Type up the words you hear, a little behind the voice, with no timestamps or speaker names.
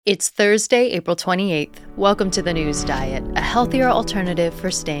It's Thursday, April 28th. Welcome to the News Diet, a healthier alternative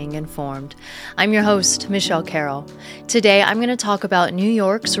for staying informed. I'm your host, Michelle Carroll. Today, I'm going to talk about New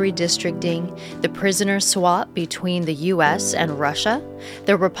York's redistricting, the prisoner swap between the U.S. and Russia,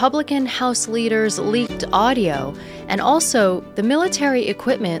 the Republican House leaders' leaked audio, and also the military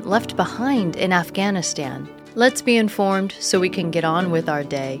equipment left behind in Afghanistan. Let's be informed so we can get on with our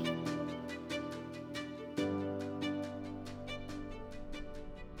day.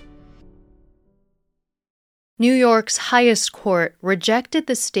 New York's highest court rejected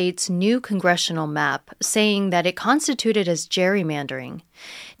the state's new congressional map, saying that it constituted as gerrymandering.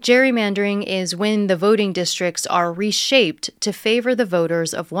 Gerrymandering is when the voting districts are reshaped to favor the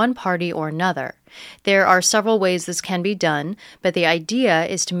voters of one party or another. There are several ways this can be done, but the idea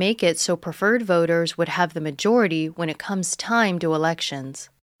is to make it so preferred voters would have the majority when it comes time to elections.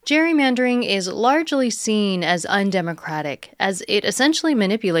 Gerrymandering is largely seen as undemocratic, as it essentially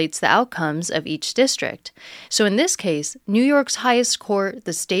manipulates the outcomes of each district. So in this case, New York's highest court,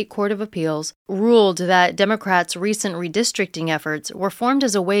 the State Court of Appeals, ruled that Democrats' recent redistricting efforts were formed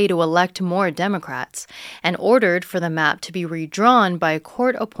as a way to elect more Democrats, and ordered for the map to be redrawn by a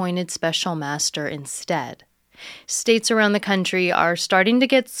court-appointed special master instead. States around the country are starting to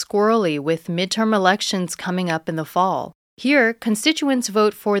get squirrely with midterm elections coming up in the fall. Here, constituents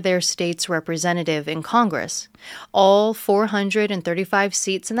vote for their state's representative in Congress. All 435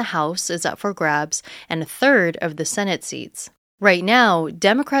 seats in the House is up for grabs, and a third of the Senate seats. Right now,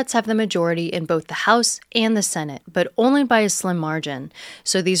 Democrats have the majority in both the House and the Senate, but only by a slim margin.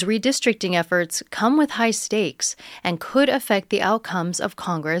 So these redistricting efforts come with high stakes and could affect the outcomes of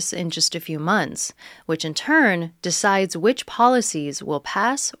Congress in just a few months, which in turn decides which policies will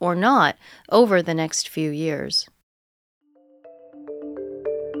pass or not over the next few years.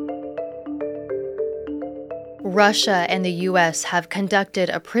 Russia and the U.S. have conducted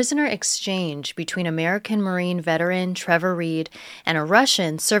a prisoner exchange between American Marine veteran Trevor Reed and a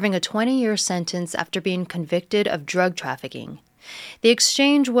Russian serving a 20-year sentence after being convicted of drug trafficking. The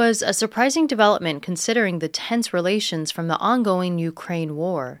exchange was a surprising development considering the tense relations from the ongoing Ukraine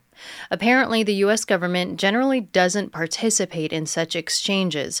war. Apparently, the U.S. government generally doesn't participate in such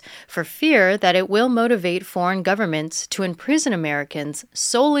exchanges for fear that it will motivate foreign governments to imprison Americans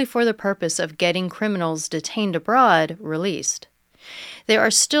solely for the purpose of getting criminals detained abroad released. There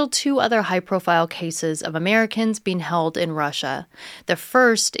are still two other high-profile cases of Americans being held in Russia. The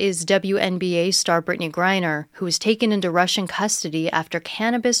first is WNBA star Brittany Griner, who was taken into Russian custody after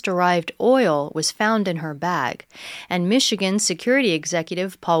cannabis-derived oil was found in her bag, and Michigan security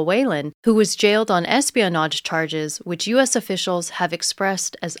executive Paul Whelan, who was jailed on espionage charges which U.S. officials have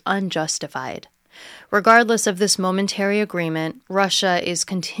expressed as unjustified. Regardless of this momentary agreement, Russia is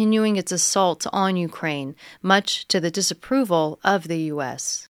continuing its assault on Ukraine, much to the disapproval of the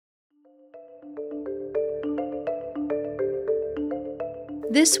U.S.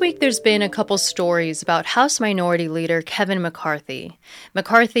 This week, there's been a couple stories about House Minority Leader Kevin McCarthy.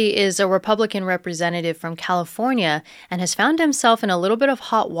 McCarthy is a Republican representative from California and has found himself in a little bit of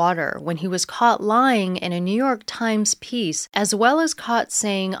hot water when he was caught lying in a New York Times piece, as well as caught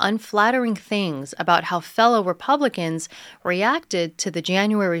saying unflattering things about how fellow Republicans reacted to the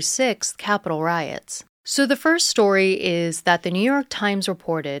January 6th Capitol riots. So the first story is that the New York Times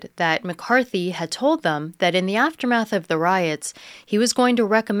reported that McCarthy had told them that in the aftermath of the riots, he was going to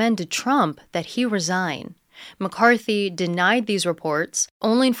recommend to Trump that he resign. McCarthy denied these reports,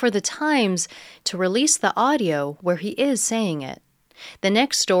 only for the Times to release the audio where he is saying it. The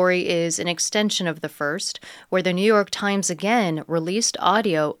next story is an extension of the first, where the New York Times again released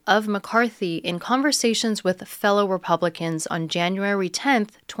audio of McCarthy in conversations with fellow Republicans on January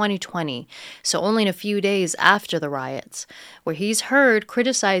 10th, 2020, so only a few days after the riots, where he's heard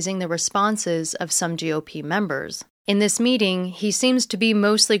criticizing the responses of some GOP members. In this meeting, he seems to be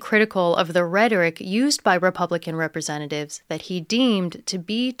mostly critical of the rhetoric used by Republican representatives that he deemed to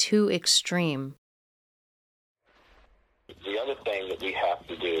be too extreme. The other thing that we have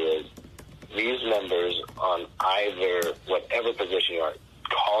to do is these members on either whatever position you are,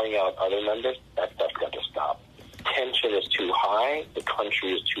 calling out other members, that stuff's got to stop. Tension is too high. The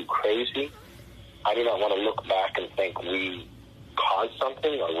country is too crazy. I do not want to look back and think we caused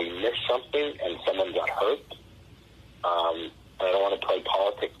something or we missed something and someone got hurt. And I don't want to play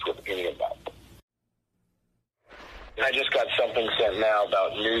politics with any of that. I just got something sent now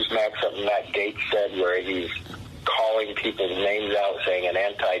about Newsmax, something Matt Gaetz said, where he's calling people's names out, saying an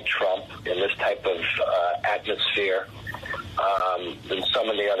anti-Trump in this type of atmosphere. And some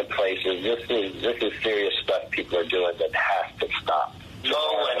of the other places, this is serious stuff people are doing that has to stop.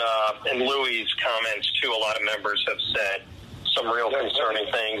 Mo and Louis' comments, too, a lot of members have said some real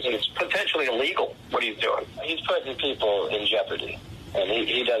concerning things. It's potentially illegal what he's doing. He's putting people in jeopardy, and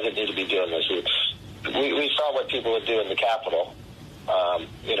he doesn't need to be doing this. We saw what people would do in the Capitol, and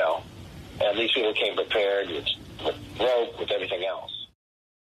these people came prepared with rope, with everything else.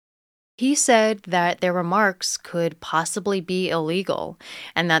 He said that their remarks could possibly be illegal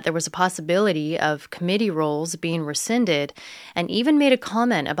and that there was a possibility of committee roles being rescinded, and even made a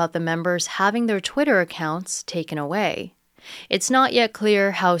comment about the members having their Twitter accounts taken away. It's not yet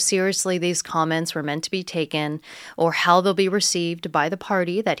clear how seriously these comments were meant to be taken or how they'll be received by the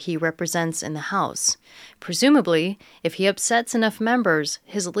party that he represents in the House. Presumably, if he upsets enough members,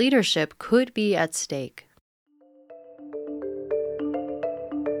 his leadership could be at stake.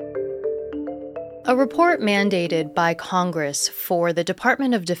 A report mandated by Congress for the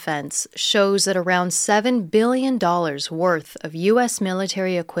Department of Defense shows that around $7 billion worth of U.S.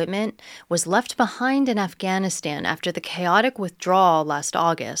 military equipment was left behind in Afghanistan after the chaotic withdrawal last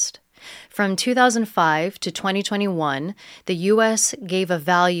August. From 2005 to 2021, the U.S. gave a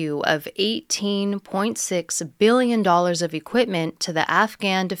value of $18.6 billion of equipment to the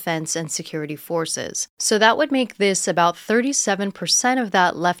Afghan Defense and Security Forces. So that would make this about 37% of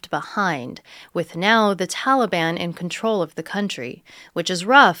that left behind, with now the Taliban in control of the country, which is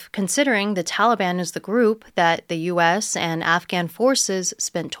rough considering the Taliban is the group that the U.S. and Afghan forces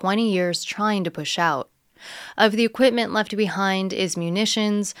spent 20 years trying to push out. Of the equipment left behind is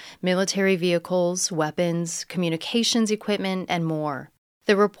munitions, military vehicles, weapons, communications equipment, and more.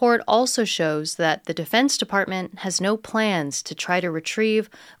 The report also shows that the Defense Department has no plans to try to retrieve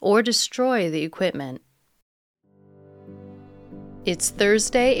or destroy the equipment. It's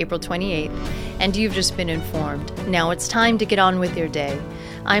Thursday, April 28th, and you've just been informed. Now it's time to get on with your day.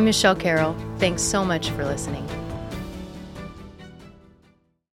 I'm Michelle Carroll. Thanks so much for listening.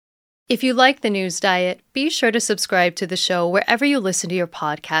 If you like the News Diet, be sure to subscribe to the show wherever you listen to your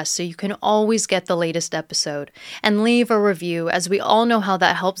podcast so you can always get the latest episode. And leave a review, as we all know how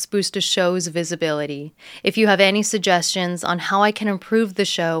that helps boost a show's visibility. If you have any suggestions on how I can improve the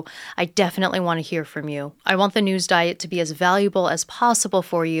show, I definitely want to hear from you. I want the News Diet to be as valuable as possible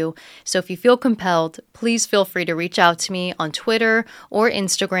for you, so if you feel compelled, please feel free to reach out to me on Twitter or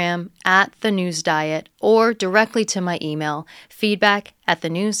Instagram @thenewsdiet or directly to my email,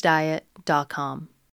 feedback@thenewsdiet.com.